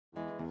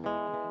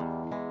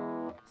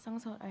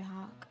Northcote I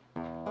hark.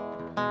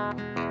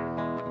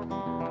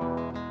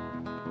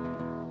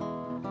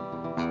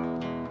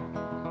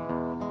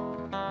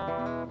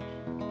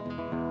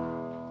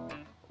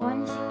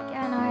 Once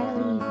again I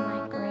leave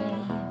my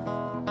grave.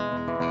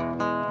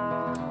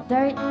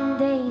 Dirt and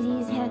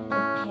daisies hit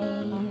the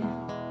pave.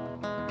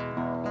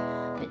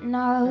 But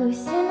no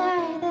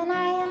sooner than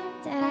I am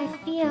dead, I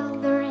feel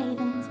the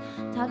ravens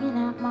tugging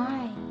at my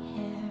hair.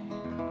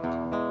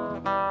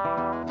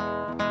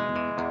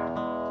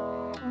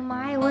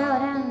 My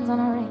world ends on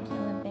a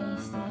regular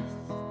basis.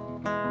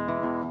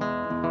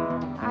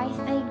 I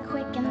fade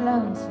quick in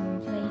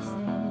lonesome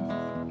places.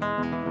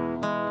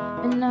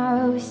 But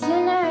no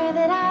sooner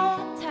that I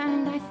had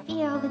turned, I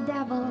feel the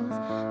devils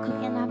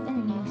cooking up a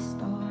new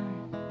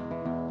storm.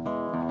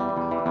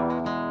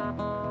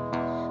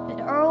 But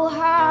oh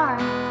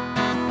heart,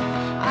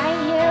 I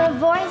hear a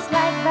voice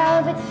like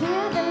velvet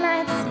through the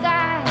night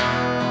sky.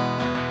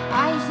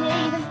 I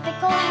see the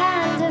fickle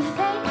hands of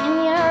fate in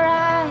your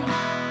eyes.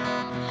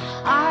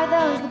 Are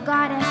those the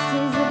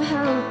goddesses of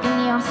hope in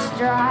your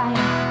stride?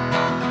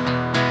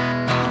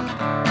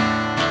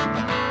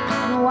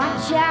 And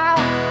watch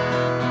out,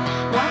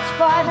 watch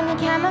for them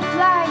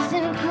camouflaged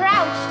and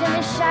crouched in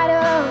the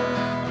shadows.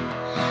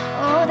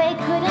 Oh, they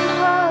couldn't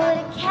hold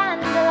a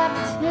candle up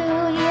to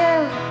you,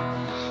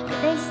 but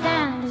they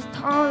stand as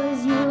tall as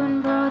you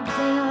in broad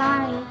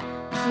daylight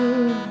to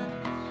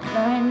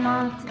learn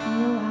not to be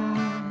alive.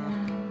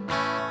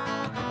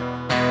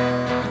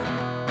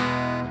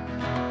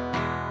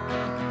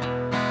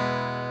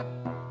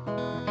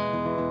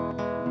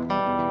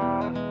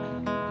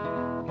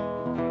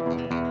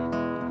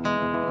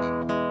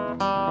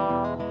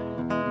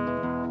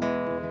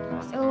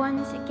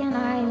 Once again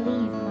I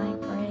leave my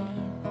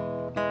grave.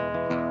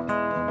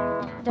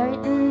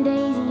 Dirt and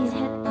daisies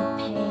hit the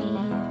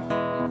pave.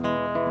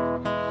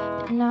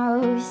 But no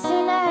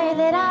sooner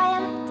that I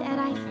am dead,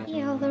 I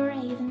feel the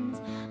ravens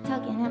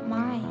tugging at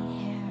my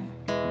hair.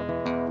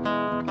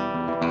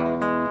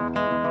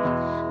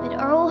 But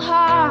oh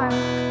heart,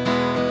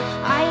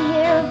 I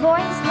hear a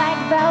voice like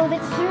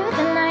velvet through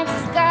the night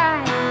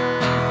sky.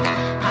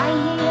 I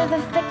hear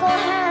the fickle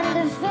hand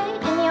of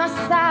fate in your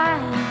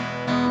side.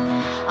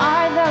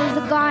 Are those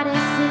the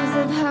goddesses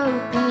of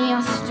hope in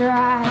your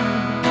stride?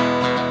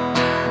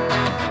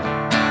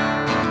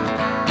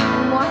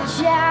 And watch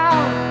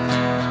out,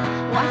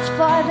 watch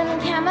for them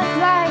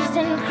camouflaged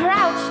and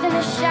crouched in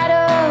the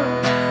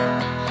shadows.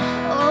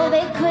 Oh,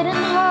 they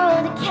couldn't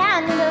hold a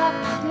candle up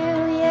to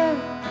you,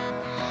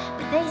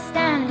 but they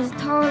stand as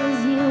tall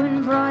as you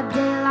in broad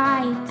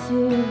daylight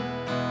too.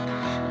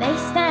 They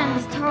stand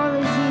as tall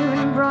as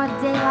you in broad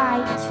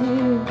daylight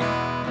too.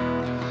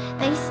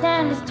 They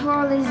stand as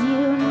tall as you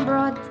in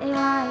broad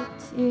daylight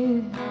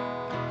too.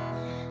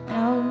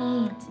 No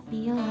need to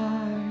be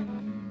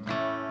alarmed.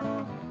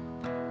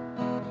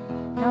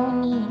 No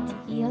need to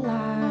be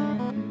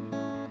alarmed.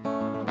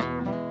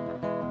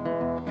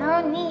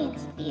 No need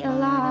to be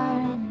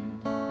alarmed.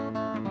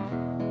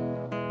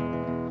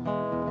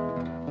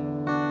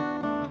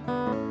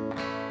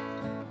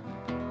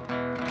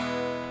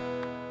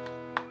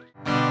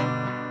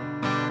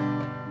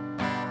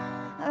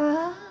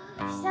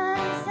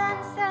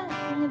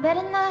 You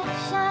better not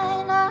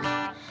shine on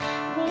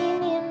me,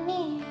 me, and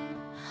me.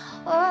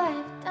 All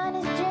I've done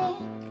is drink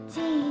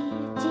tea,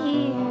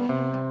 dear.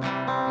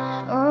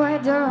 Oh, I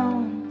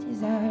don't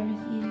deserve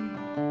you.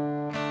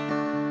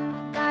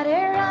 I gotta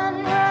run,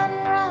 run,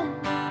 run.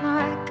 No,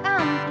 I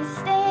can't be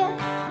staying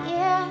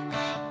here,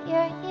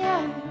 here,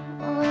 here.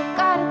 Oh, I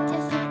gotta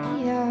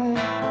disappear.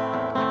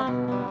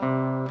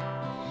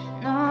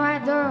 No,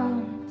 I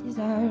don't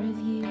deserve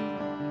you.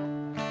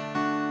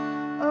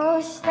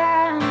 Oh,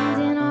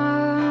 standing on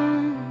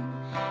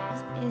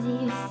busy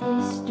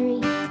city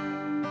street,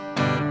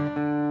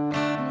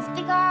 in this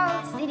big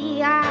old city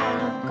I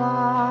have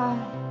got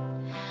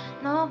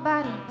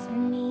nobody to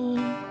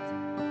meet.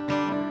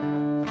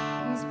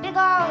 In this big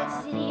old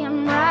city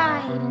I'm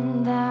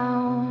writing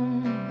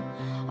down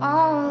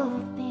all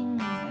the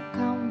things that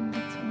come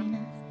between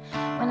us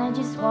when I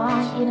just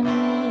want you to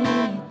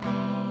meet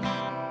me.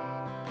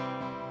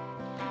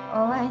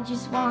 Oh, I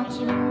just want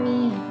you to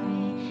meet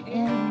me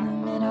in the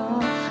middle.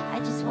 I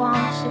just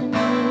want you to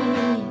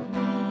meet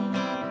me.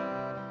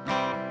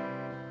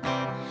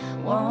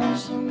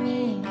 Won't you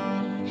meet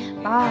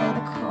me by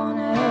the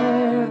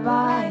corner,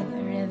 by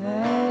the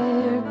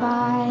river,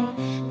 by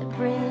the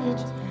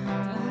bridge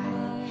down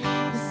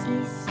by the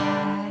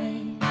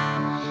seaside,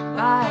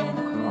 by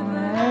the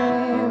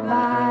corner,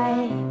 by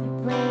the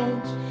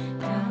bridge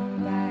down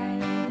by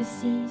the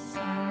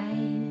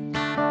seaside.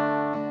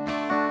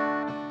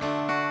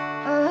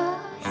 Oh,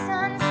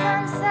 sun,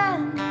 sun, sun,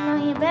 no,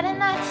 you better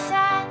not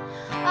shine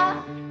on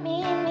me,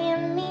 me,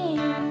 and me.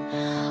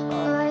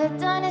 All I've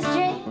done is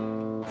drink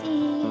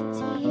tea,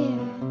 dear.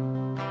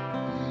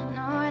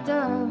 No, I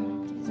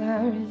don't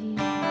deserve you.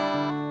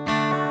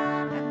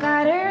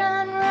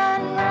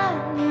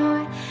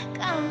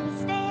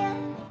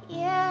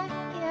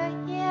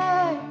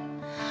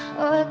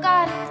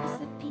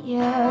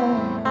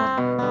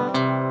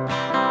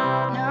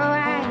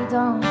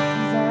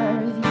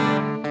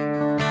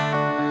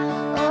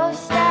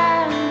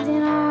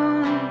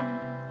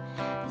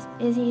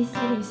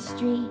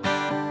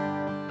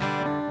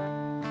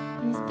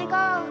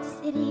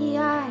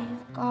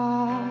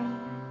 God,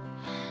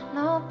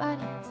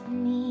 nobody to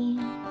me.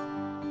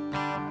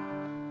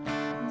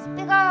 This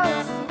big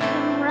old city,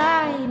 I'm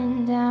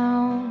writing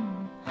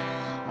down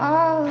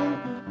all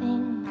the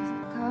things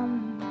that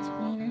come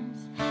between us,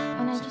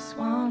 and I just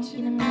want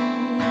you to meet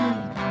me.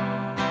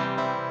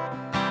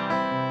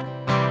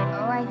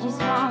 Oh, I just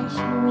want you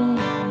to meet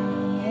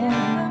me in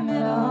the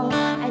middle.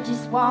 I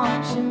just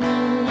want you to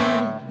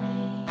meet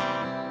me.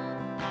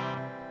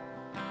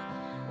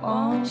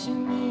 Won't you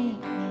meet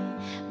me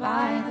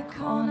by the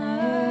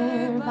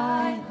corner,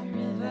 by the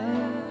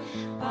river,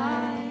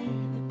 by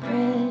the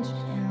bridge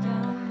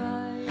down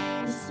by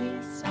the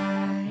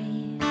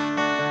seaside,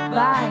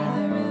 by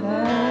the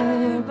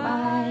river,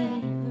 by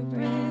the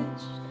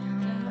bridge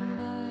down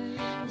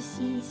by the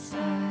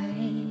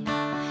seaside,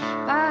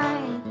 by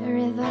the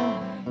river,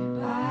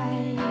 by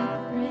the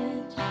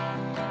bridge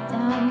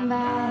down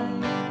by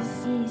the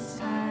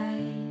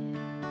seaside,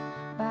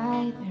 by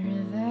the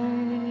river,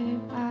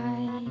 by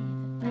the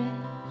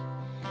bridge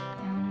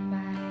down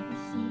by the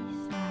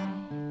seaside.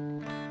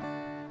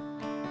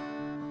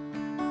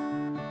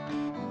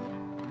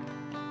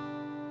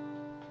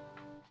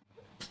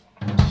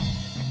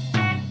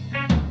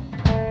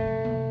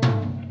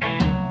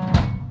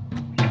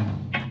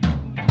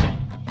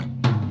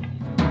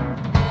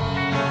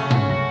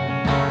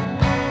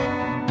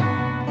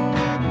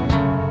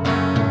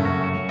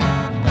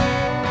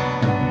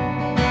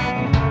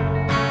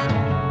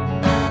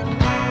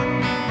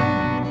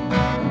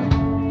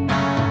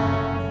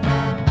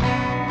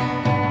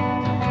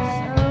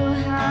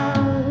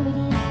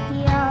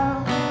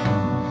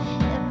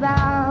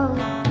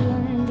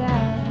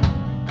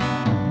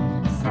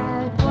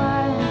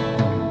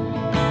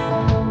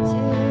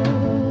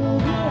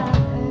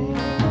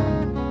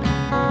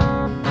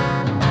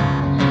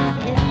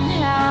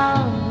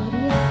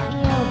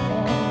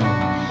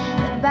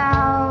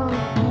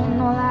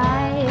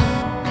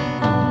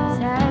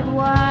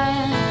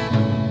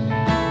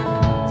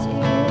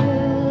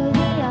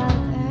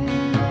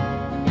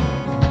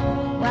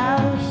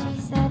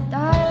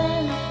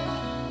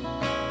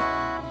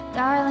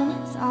 Darling,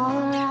 it's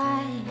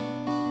alright.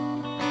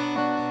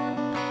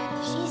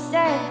 She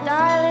said,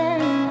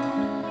 darling,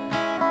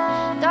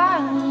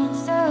 darling,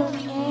 it's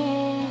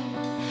okay,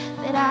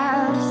 but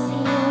I'll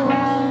see you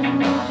when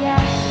we get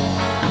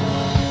there.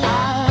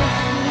 I'll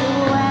see you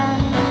when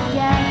we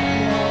get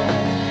here.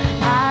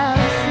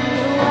 I'll see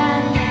you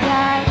when we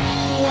get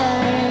here.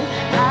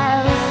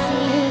 I'll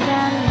see you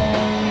then,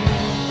 baby.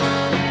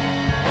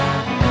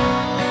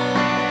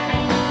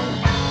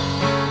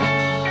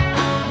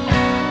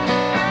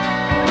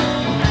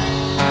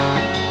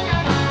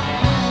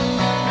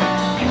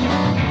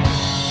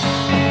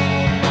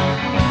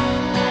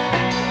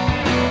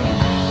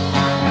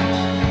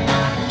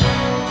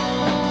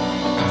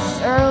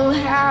 So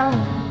how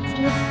do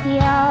you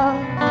feel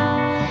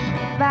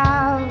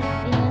about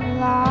being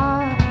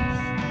lost?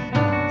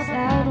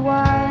 Said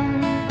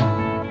one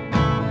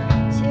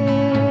to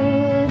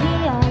the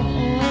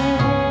other.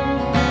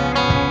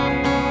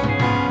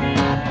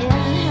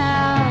 And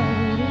how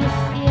do you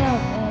feel,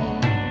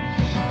 babe,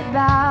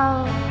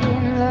 about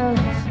being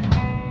lost?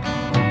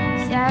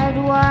 Said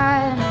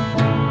one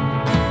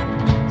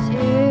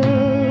to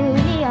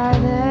the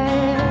other.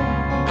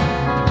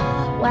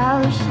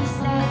 Well, she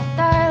said,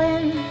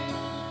 darling,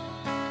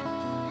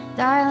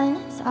 darling,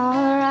 it's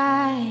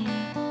alright.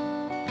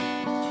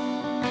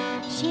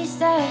 She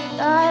said,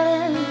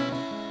 darling,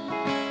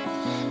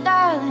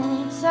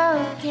 darling, it's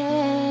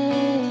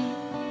okay.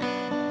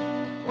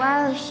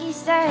 Well, she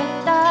said,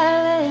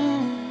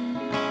 darling,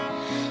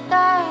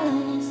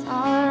 darling, it's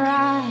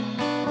alright.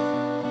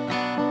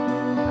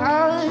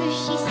 Oh,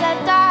 she said,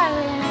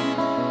 darling,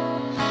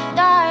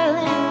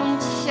 darling,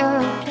 it's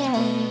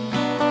okay,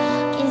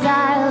 'cause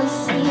I'll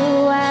see you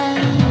when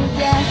we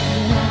get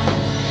here.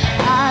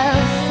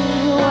 I'll see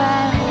you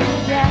when we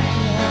get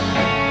here.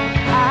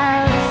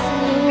 I'll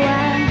see you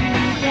when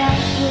we get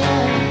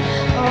here.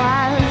 Oh,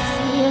 I'll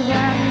see you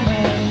then,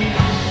 baby.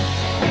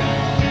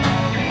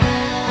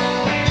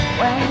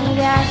 When we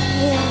get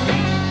here.